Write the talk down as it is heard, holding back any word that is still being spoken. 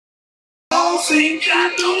think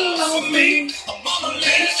I don't love me. I'm on the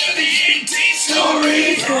left of the empty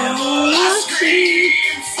story. I scream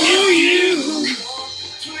for you.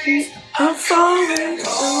 I'm falling,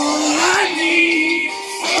 all I need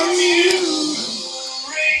from you.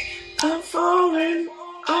 I'm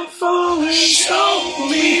falling, show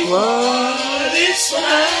me what it's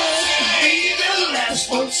like. Be the last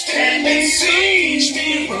one standing, sees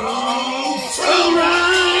me wrong from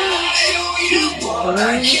right. Show you what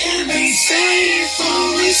I can be saved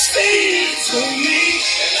from mistake for me.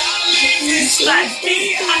 And I'll leave this life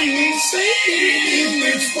behind me, saving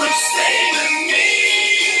it's what's saving me.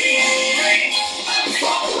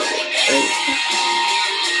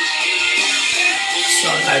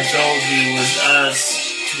 Song I told you was us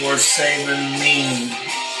were saving me.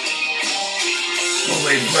 When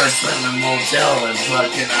we first went in the motel in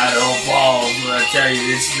fucking Idaho Falls, when I tell you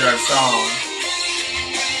this is our song.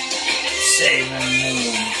 Saving me.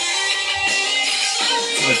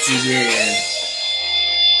 What you did.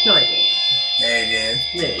 No, I didn't. Yeah, you did.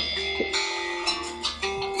 No, you didn't.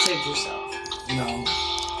 Saved yourself. No.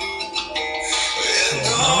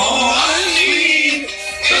 All I need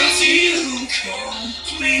is you.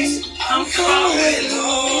 Please, I'm falling.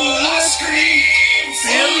 Oh, I scream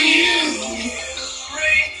for you.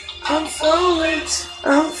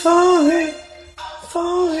 I'm falling.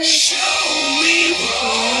 Show me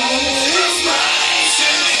what is right.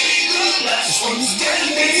 The last one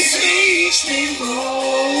standing sees me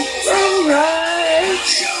wrong from right.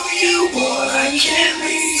 Show you what I can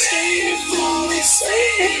be saved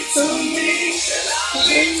for me.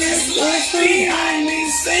 Leave this life behind me,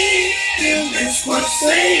 saving this what's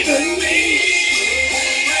saving me.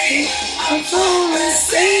 I'm falling,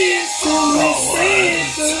 save for me.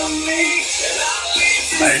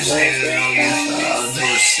 I just hated it all you thought they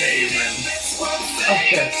were saving.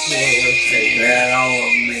 Okay, That all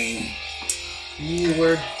of me. you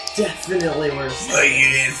were definitely worse. But you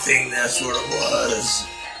didn't think that's what it was.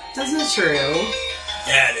 That's not true.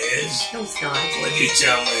 That is. No, it's not. What'd you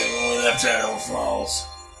tell me when we left Idaho Falls?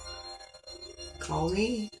 Call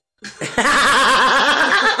me.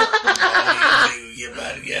 We get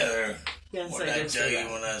back together. Yes, What I did I did tell say you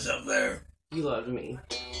that. when I was up there? You loved me.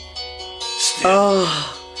 Still,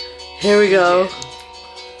 Oh, here we go.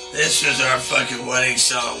 this was our fucking wedding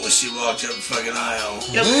song when she walked up the fucking aisle.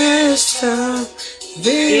 This time, It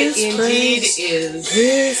this indeed place, is.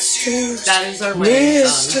 this truth, That is our wedding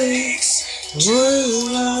song. mistakes,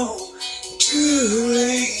 one love, too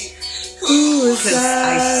late. Who was Because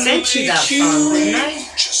I sent you that song, didn't I?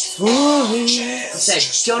 I said,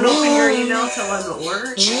 don't open your email till I'm at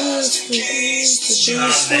work. Not this.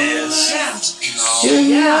 Yeah. You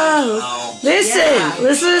know. No. Listen, Yeah.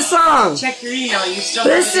 listen to the song. Check your email. You still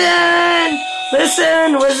Listen,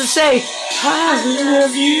 listen. What does it say? I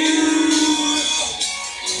love you.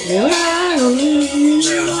 I love you.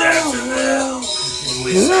 That was after that. When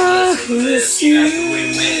we said, listen to this, after we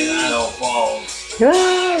made Idaho Falls. I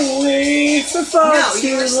wait for far No, you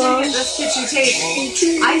too were sitting long. at this kitchen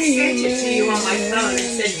table. I sent it to you on my phone and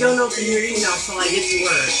said, don't open your email till I get to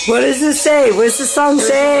work. What does it say? What does the song It was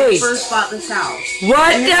when say? we first bought this house.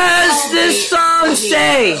 What does this song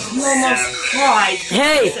say? You almost cried when I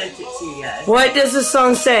Hey. sent it to you. What does the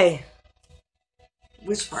song say?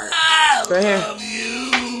 Which part? I Right here. love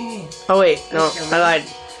you. Oh wait, no, I lied.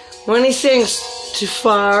 When he sings too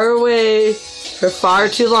far away for far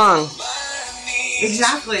too long.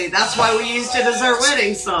 Exactly. That's why we used it as our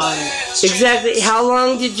wedding song. Exactly. How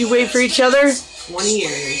long did you wait for each other? 20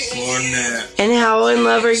 years. More than that. And how in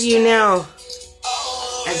love are you now?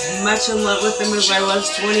 As much in love with him as I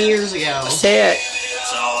was 20 years ago. Say it.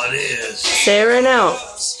 That's all it is. Say it right now.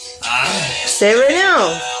 Say it right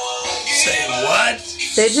now. Say what?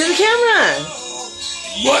 Say it to the camera.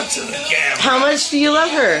 What to the camera? How much do you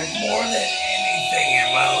love her? More than anything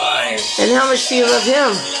in my life. And how much do you love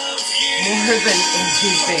him? More than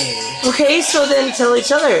anything. Okay, so then tell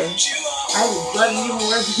each other. I love you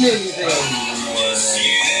more than anything. More than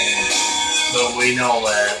anything. But we know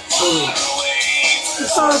that.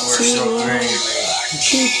 That's why we're so crazy.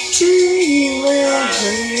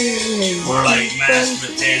 We're like mashed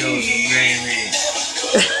potatoes and gravy.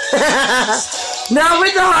 Not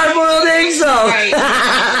with the hard-boiled eggs, though. Right.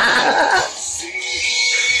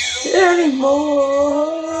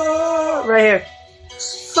 Anymore. Right here.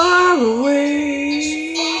 Far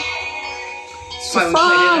away. That's why we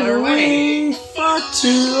played it at our wedding. Far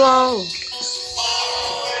too long.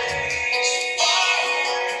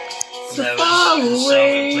 So far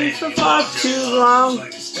away for far too long.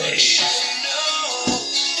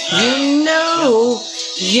 You know.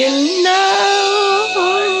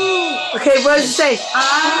 Okay, what does it say?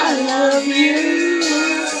 I love you.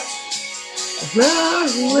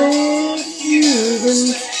 Love with you.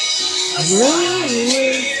 Love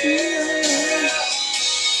with you.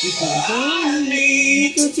 I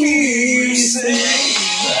need to be saved.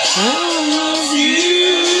 I love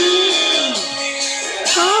you.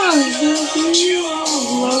 I love you all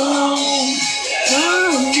alone. I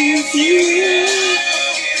love you.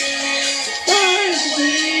 I've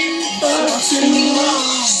been for too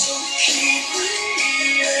long.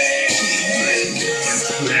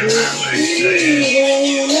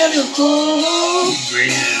 You never go home.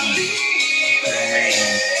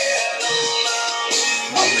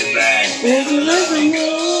 I'll be back. Never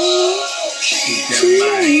know.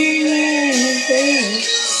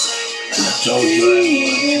 I told you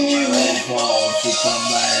I was my fault to come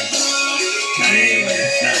back.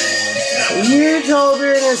 You told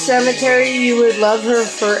her in a cemetery you would love her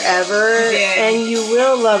forever, and you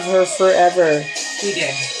will love her forever. He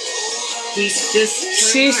did. He's just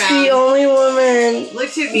She's the only woman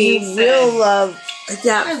looked at me you will love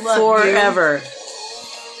that I love forever.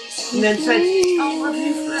 And then said, I'll love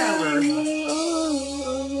you forever.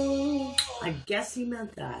 I guess he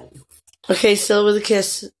meant that. Okay, still with a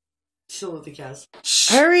kiss. Still with the kiss.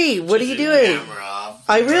 Hurry! What are you doing?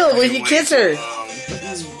 I will when you kiss her.